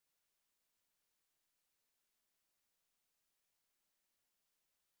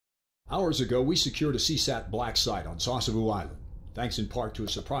Hours ago, we secured a CSAT black site on Sasebo Island. Thanks in part to a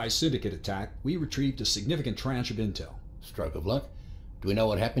surprise syndicate attack, we retrieved a significant tranche of intel. Stroke of luck. Do we know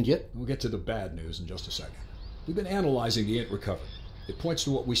what happened yet? We'll get to the bad news in just a second. We've been analyzing the int recovered. It points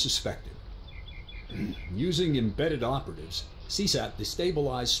to what we suspected. Using embedded operatives, CSAT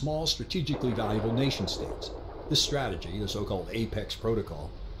destabilized small, strategically valuable nation-states. This strategy, the so-called APEX protocol,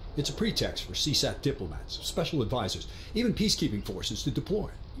 it's a pretext for CSAT diplomats, special advisors, even peacekeeping forces to deploy.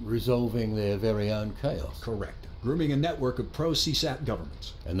 Resolving their very own chaos. Correct. Grooming a network of pro-CSAT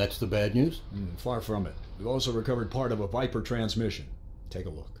governments. And that's the bad news? Far from it. We've also recovered part of a Viper transmission. Take a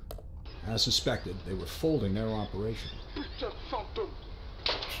look. As suspected, they were folding their operation.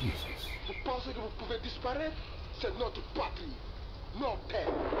 Jesus.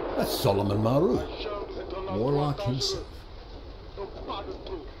 That's Solomon Maru. Warlock himself.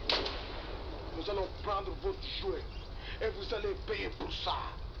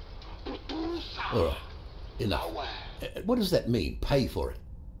 Enough. What does that mean, pay for it?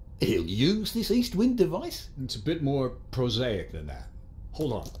 He'll use this East Wind device? It's a bit more prosaic than that.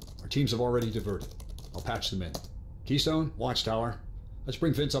 Hold on. Our teams have already diverted. I'll patch them in. Keystone, Watchtower. Let's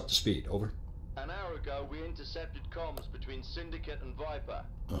bring Vince up to speed. Over. An hour ago, we intercepted comms between Syndicate and Viper.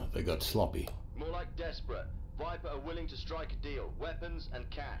 Oh, they got sloppy. More like desperate. Viper are willing to strike a deal. Weapons and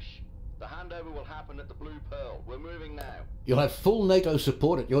cash. The handover will happen at the Blue Pearl. We're moving now. You'll have full NATO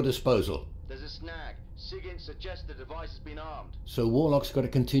support at your disposal. There's a snag. SIGINT suggests the device has been armed. So Warlock's got a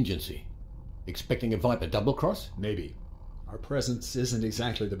contingency. Expecting a Viper double-cross? Maybe. Our presence isn't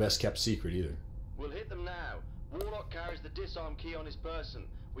exactly the best kept secret either. We'll hit them now. Warlock carries the disarm key on his person.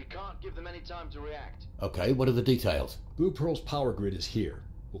 We can't give them any time to react. Okay, what are the details? Blue Pearl's power grid is here.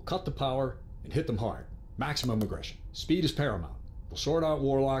 We'll cut the power and hit them hard. Maximum aggression. Speed is paramount. We'll sort out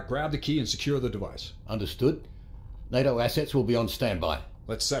Warlock, grab the key, and secure the device. Understood. NATO assets will be on standby.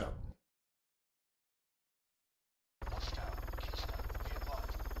 Let's set up. Watchtower, Keystone, be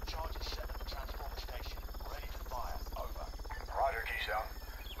advised. Charges set at the transformer station. Ready to fire. Over. Roger, Keystone.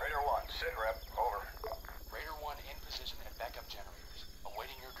 Raider 1, sit rep. Over. Raider 1 in position and backup generators.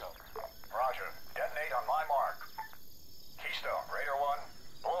 Awaiting your go. Roger. Detonate on my mark. Keystone, Raider 1,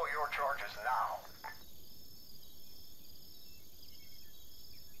 blow your charges now.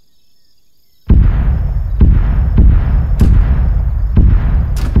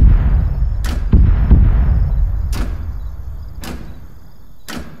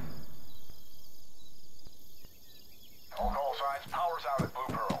 All call signs, power's out at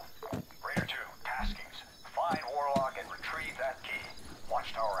Blue Pearl. Raider 2, taskings. Find Warlock and retrieve that key.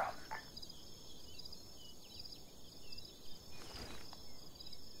 Watchtower out.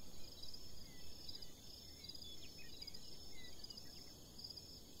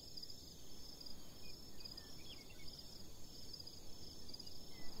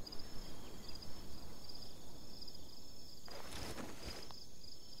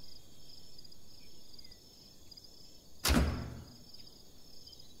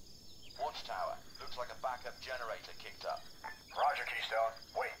 Watchtower, looks like a backup generator kicked up. Roger, Keystone.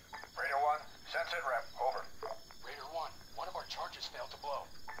 Wait. Raider 1, send sit rep. Over. Raider 1, one of our charges failed to blow.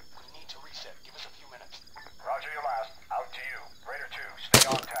 We need to reset. Give us a few minutes. Roger your last. Out to you. Raider 2, stay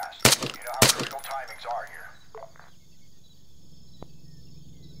on task. You know how critical timings are here.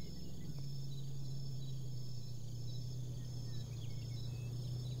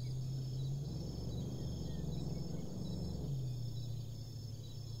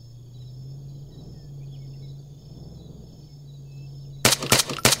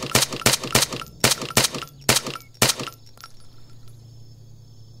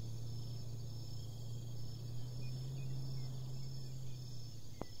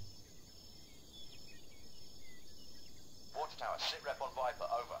 Watchtower, sit rep on Viper.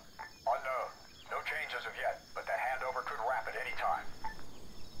 Over. Unknown. No change as of yet, but the handover could wrap at any time.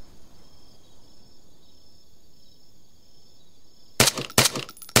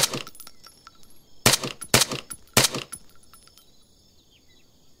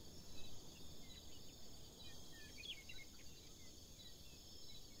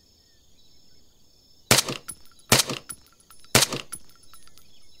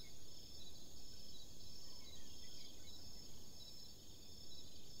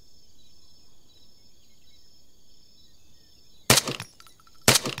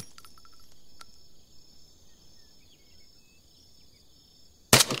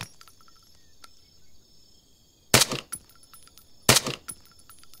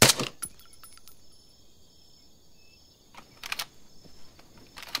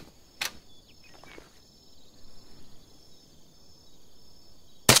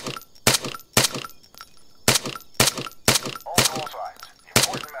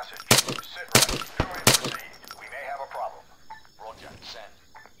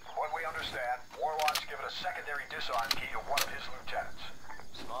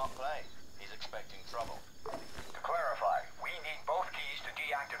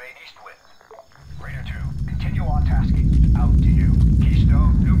 east wind. Raider 2, continue on tasking. Out to you.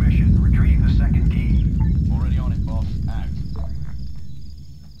 Keystone, new mission. Retrieve the second key. Already on it, boss. Out.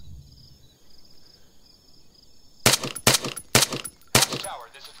 Tower,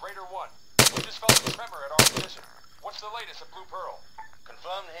 this is Raider 1. We just felt a tremor at our position. What's the latest at Blue Pearl?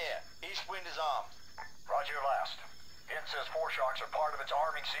 Confirmed here. East wind is armed. Roger your last. Hint says foreshocks are part of its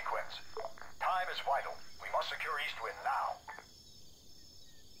arming sequence. Time is vital. We must secure east wind now.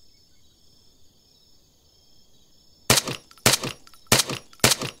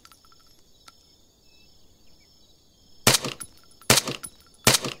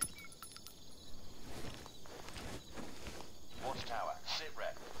 Watchtower, sit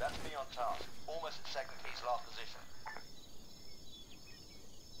rep. That's me on task. Almost at second key's last position.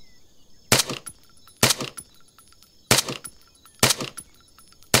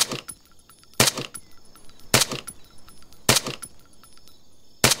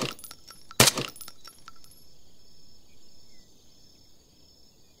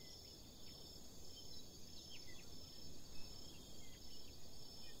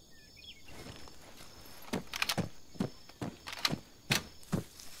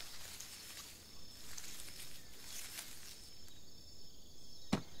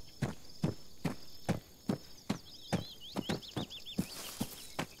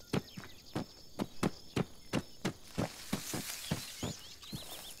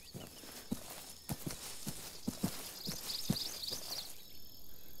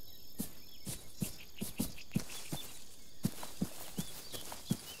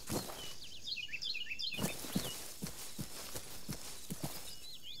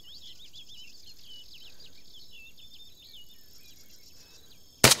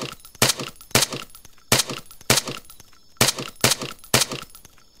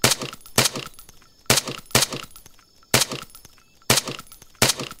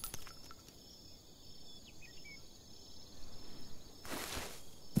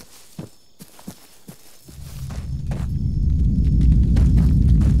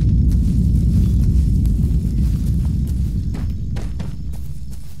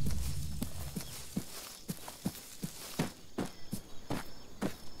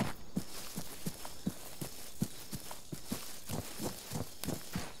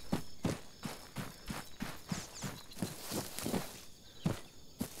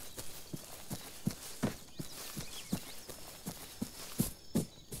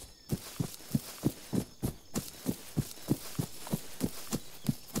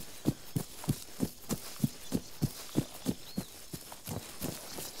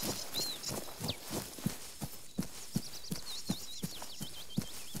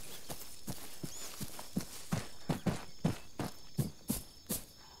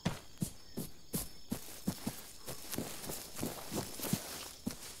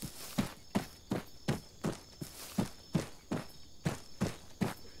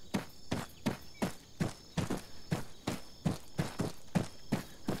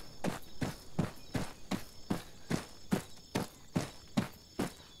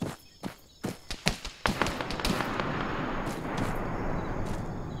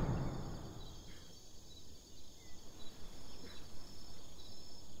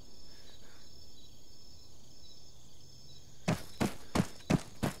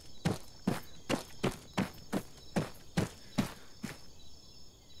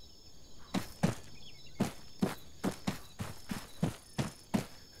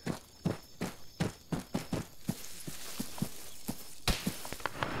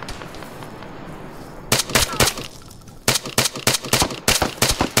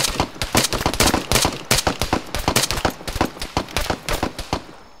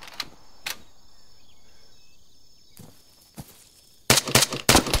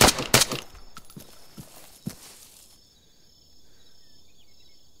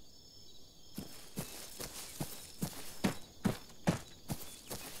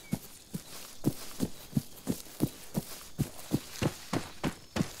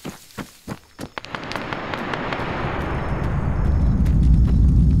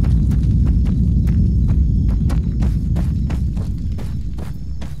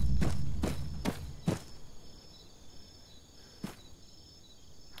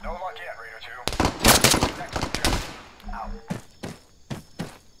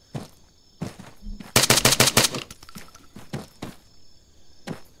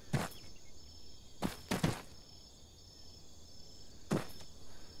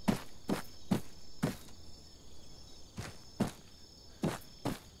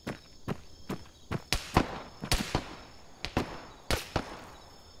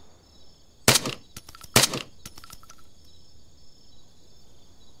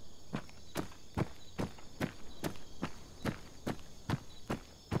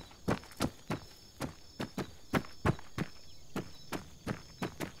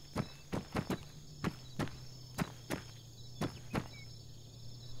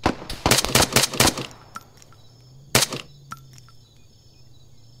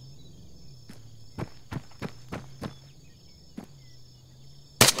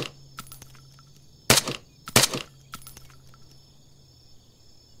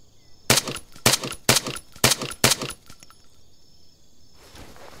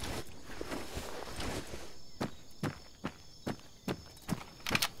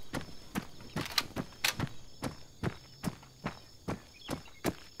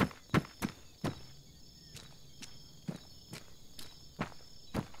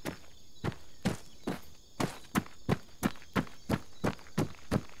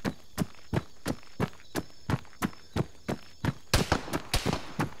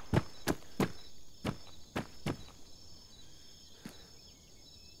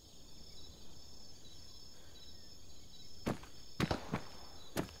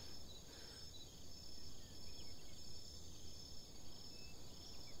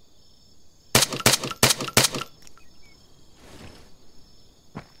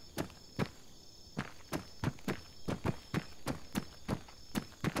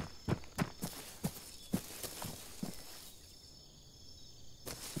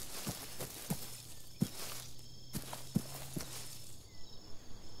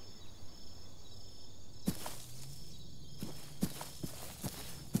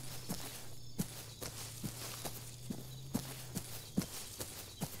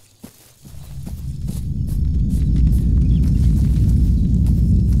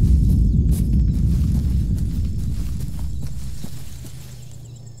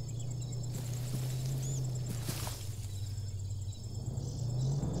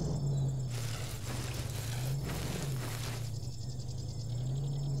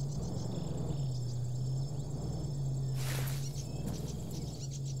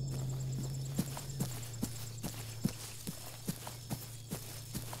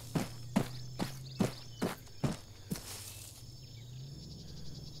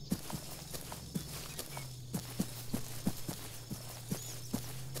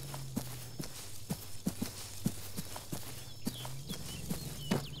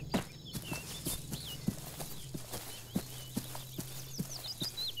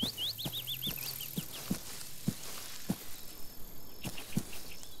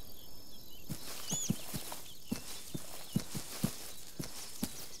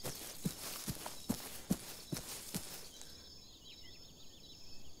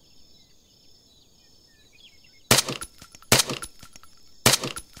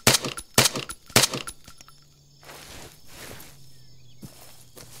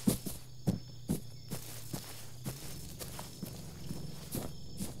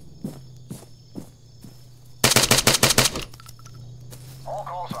 All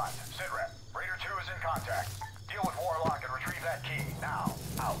call signs. Sitrep. Raider 2 is in contact. Deal with Warlock and retrieve that key. Now.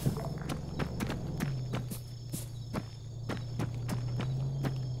 Out.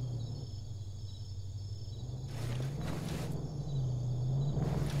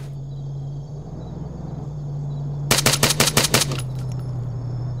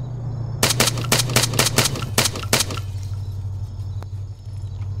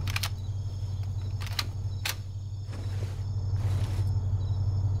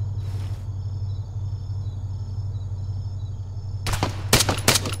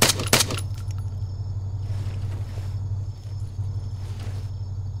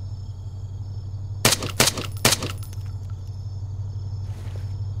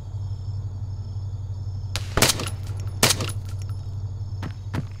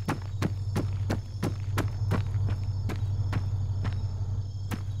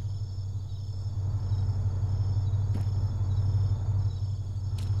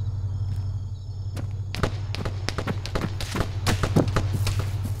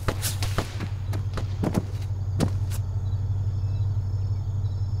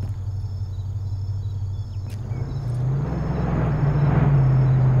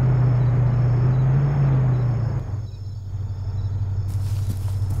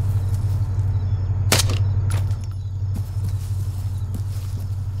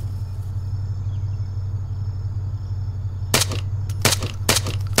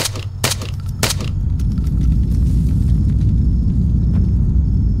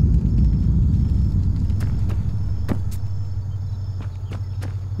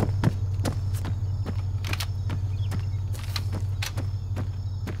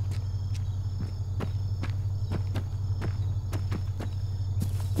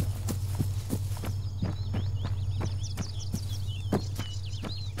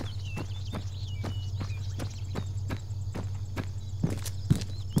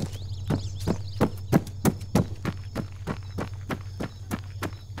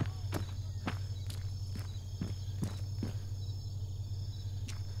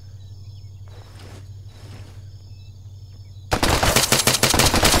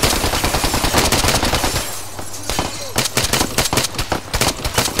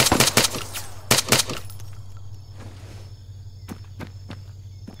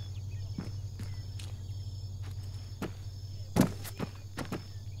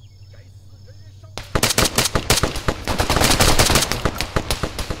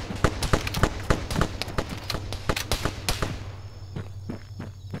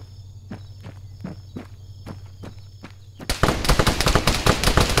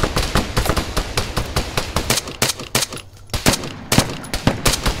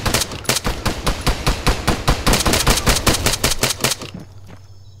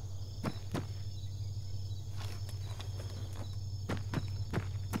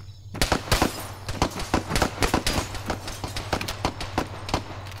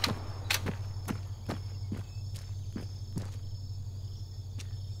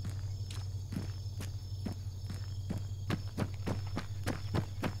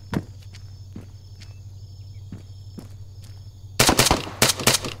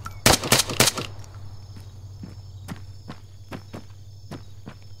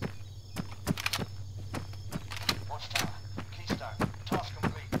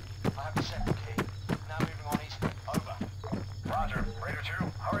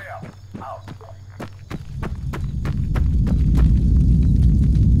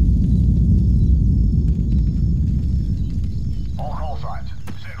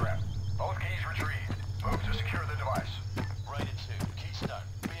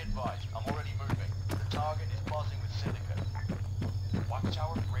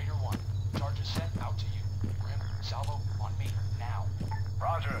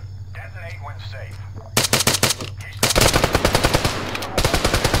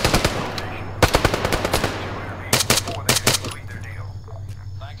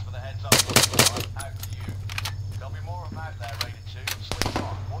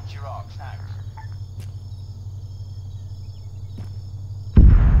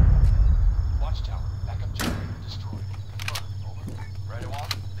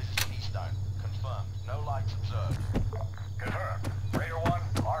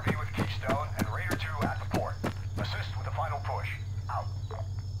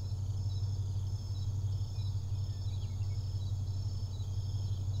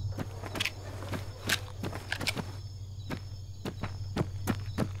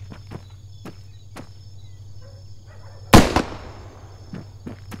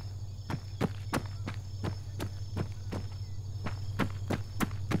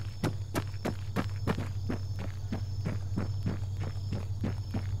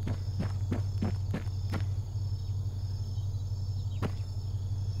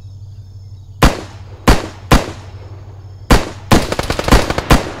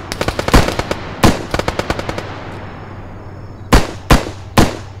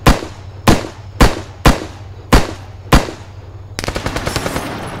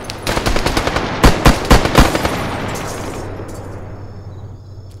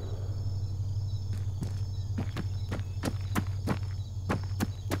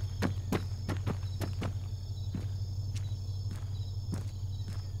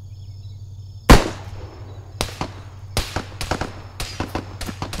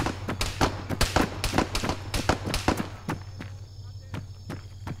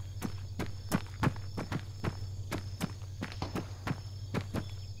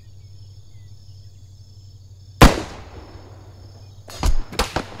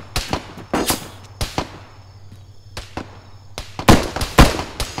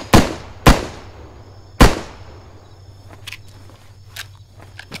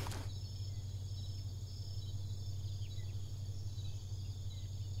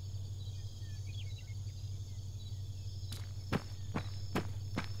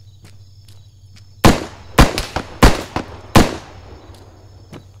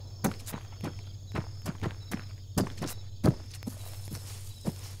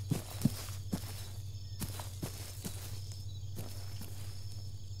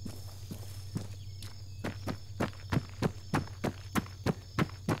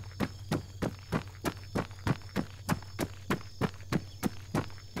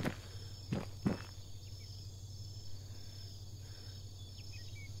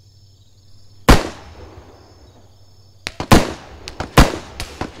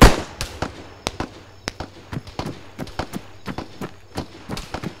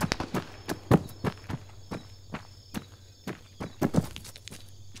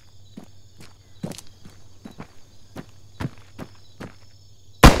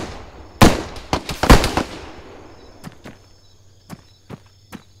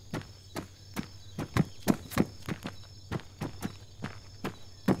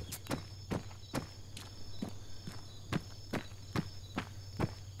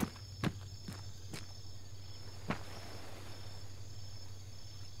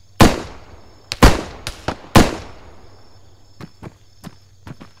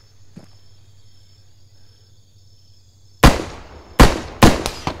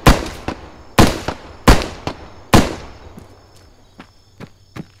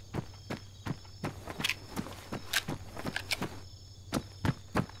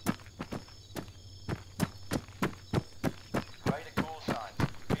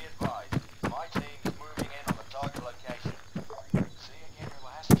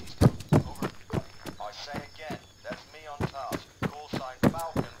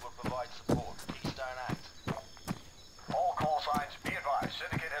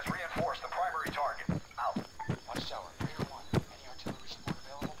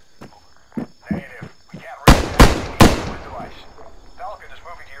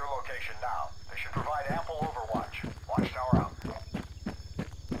 station now. They should provide ample overwatch. Watchtower out.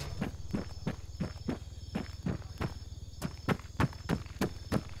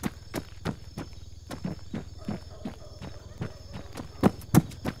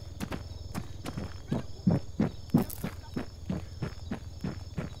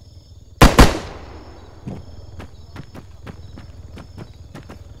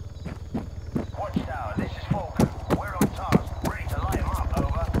 Watchtower, this is Falcon. We're on task. Ready to light 'em up,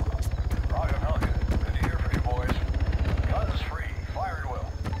 over. Roger, Falcon. Good to hear from you, boys. Guns free. Fire at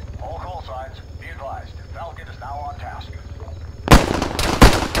will. All call signs. Be advised. Falcon is now on task.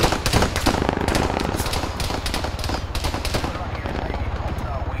 We're not here to take you.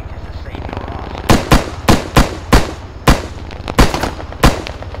 Our wait is to save your ass.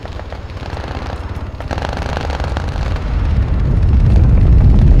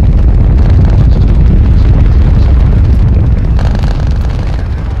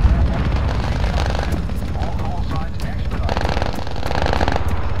 All call signs expedite.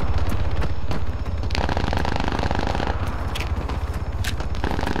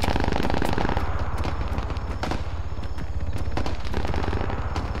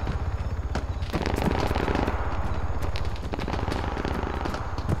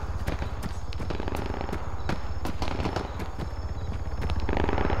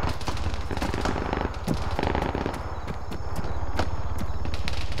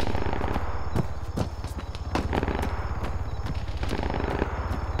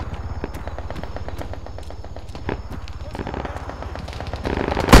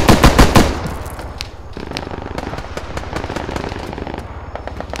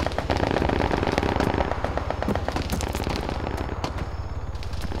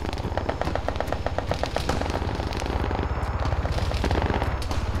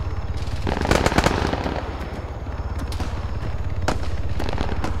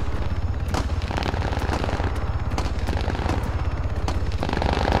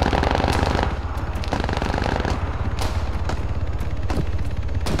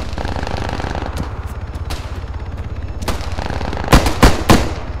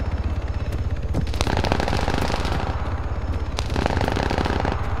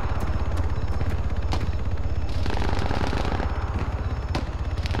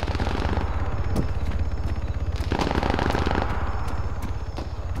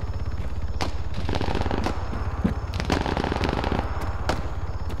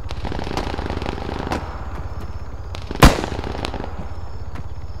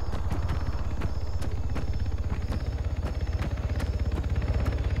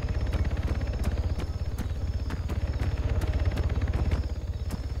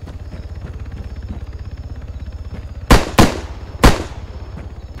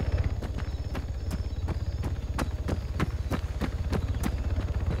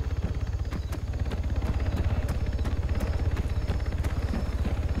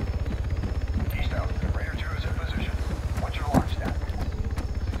 Keystone, Raider 2 is in position. What's your launch stat?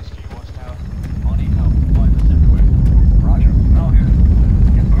 Watchtower. I need help. Vipers everywhere. Roger, Falcon.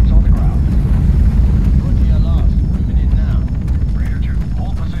 Get boots on the ground. Roger your last. Moving in now. Raider 2,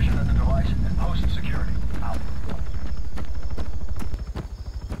 hold position at the device and post security. Out.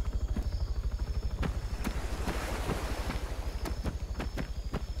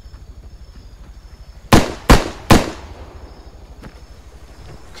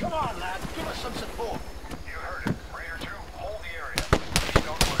 Come on, lad. Give us some support. You heard it. Raider 2, hold the area.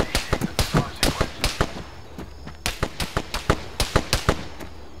 Keystone will initiate the disarm sequence.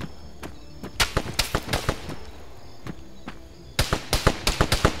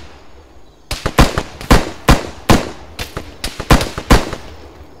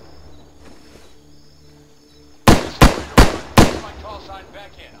 My call sign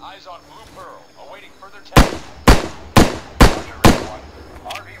back in. Eyes on Blue Pearl. Awaiting further tests. Roger, Raider 1.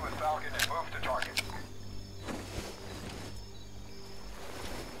 RV with Falcon and move to target.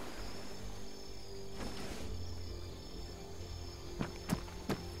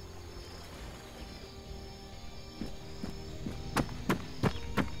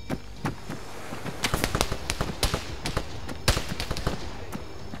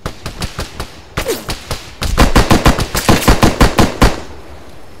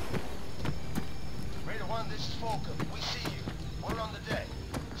 Raider 1, this is Falcon. We see you. We're on the deck.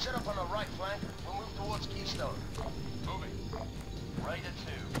 Set up on the right flank. We'll move towards Keystone. Moving. Raider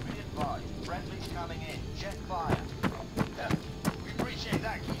 2, be advised. Friendly's coming in. Jet fire. Yeah, we appreciate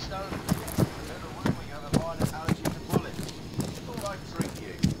that, Keystone. There's a rumor you have a violent allergy to bullets. Thought I'd treat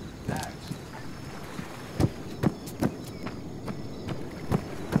you. Thanks.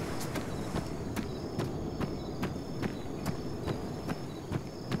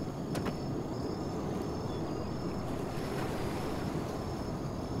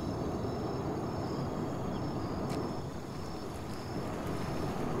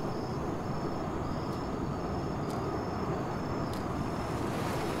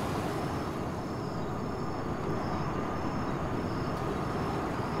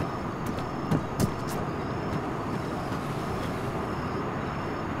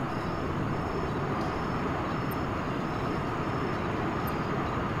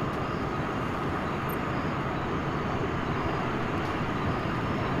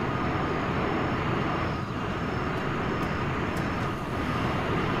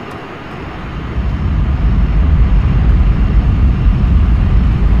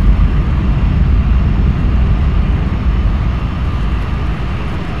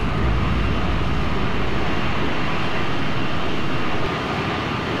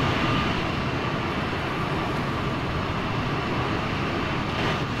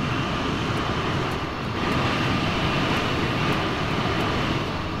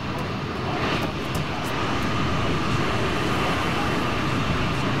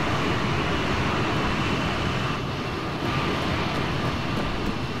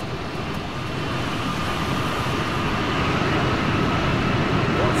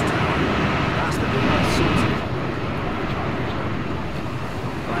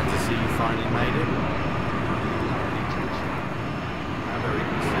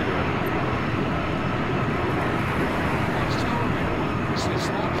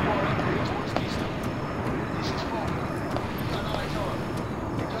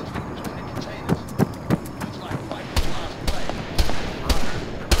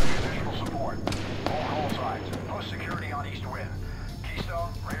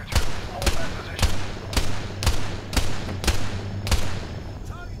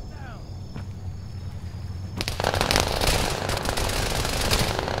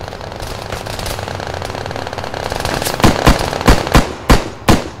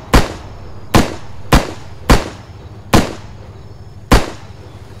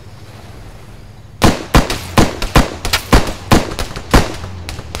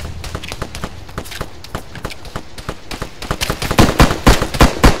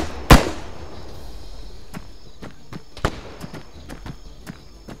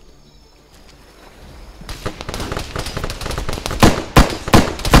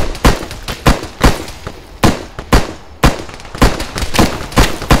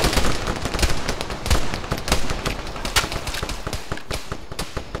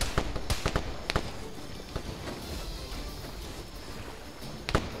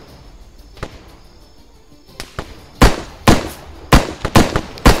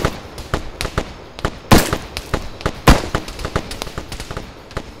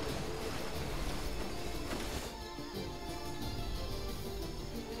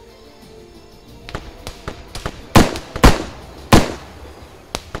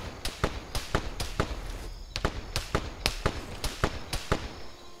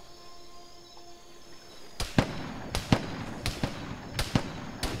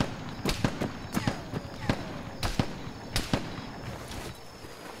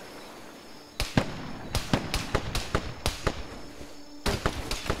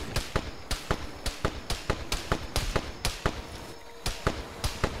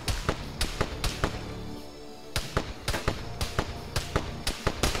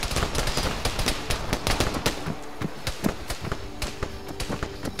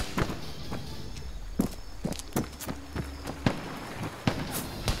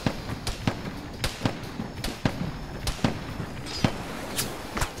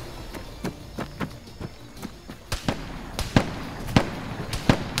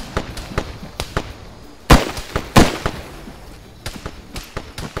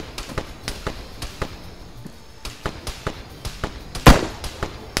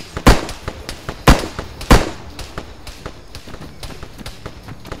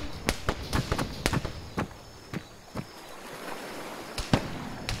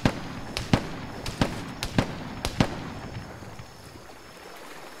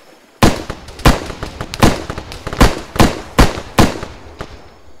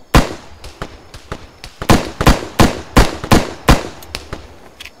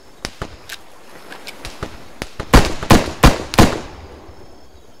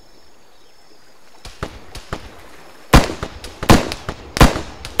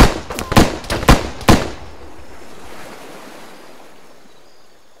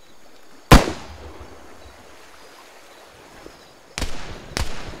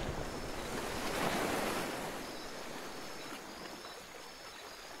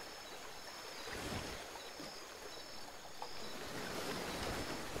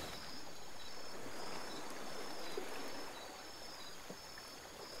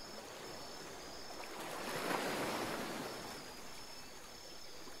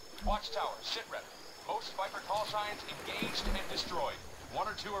 Watchtower, sit rep. Most Viper call signs engaged and destroyed. 1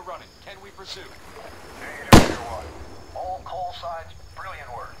 or 2 are running. Can we pursue? Negative, Tier 1. All call signs, brilliant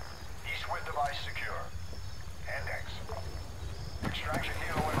work. East wind device secure. And X. Extraction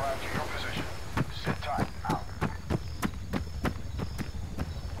helo en route to your position. Sit tight. Out.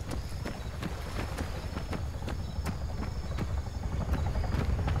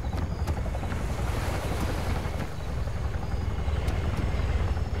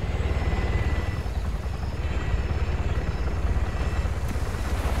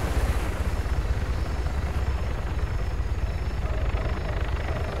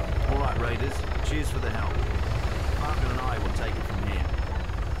 Cheers for the help. Parker and I will take it from here.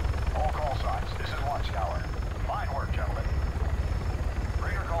 All call signs, this is Watchtower. Fine work, gentlemen.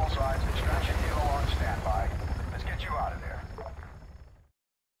 Raider call signs, extraction helo on standby. Let's get you out of there.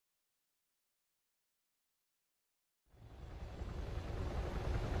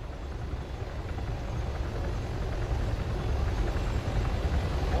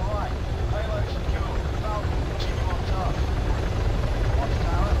 All right, payload secure. Falcon, continue on task.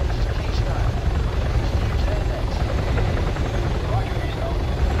 Watchtower, this is Keystone. Roger, Keystone.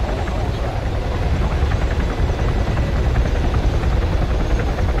 All call signs.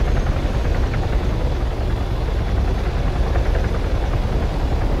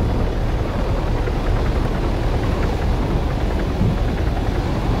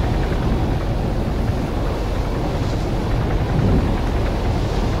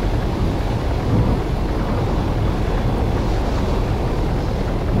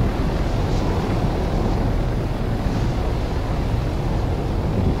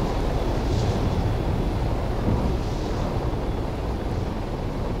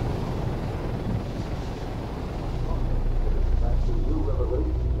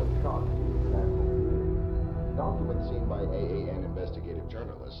 Documents seen by AA and investigative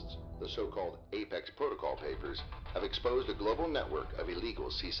journalists, the so-called APEX protocol papers, have exposed a global network of illegal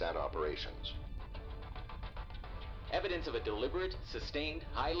CSAT operations. Evidence of a deliberate, sustained,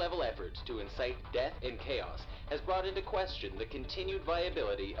 high-level effort to incite death and chaos has brought into question the continued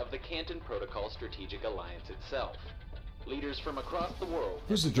viability of the Canton Protocol Strategic Alliance itself. Leaders from across the world...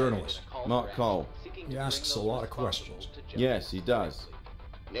 Who's the journalist? Mark Cole. He asks a lot of questions. Yes, he does.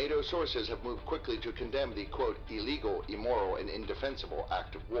 NATO sources have moved quickly to condemn the, quote, illegal, immoral, and indefensible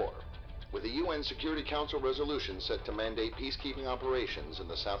act of war, with the UN Security Council resolution set to mandate peacekeeping operations in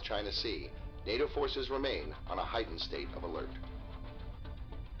the South China Sea. NATO forces remain on a heightened state of alert.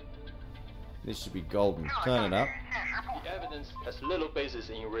 This should be golden. Turn it up. The evidence has little basis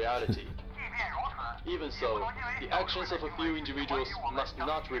in reality. Even so, the actions of a few individuals must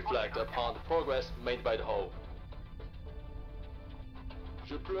not reflect upon the progress made by the whole.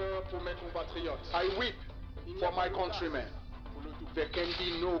 Je pleure pour mes compatriotes. I weep for my countrymen. There can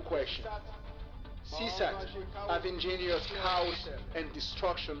be no question. CSAT have engineered chaos and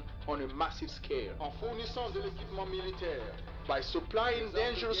destruction on a massive scale. En fournissant de l'équipement militaire. By supplying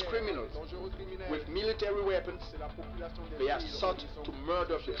dangerous criminals with military weapons, they have sought to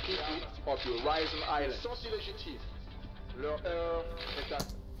murder the people of the Horizon Islands.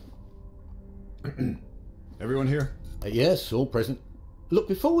 Everyone here? Yes, all present. Look,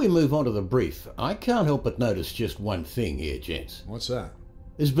 before we move on to the brief, I can't help but notice just one thing here, gents. What's that?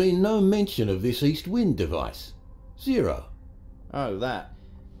 There's been no mention of this east wind device. Zero. Oh, that.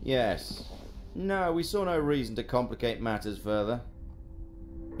 Yes. No, we saw no reason to complicate matters further.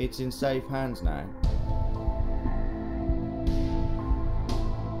 It's in safe hands now.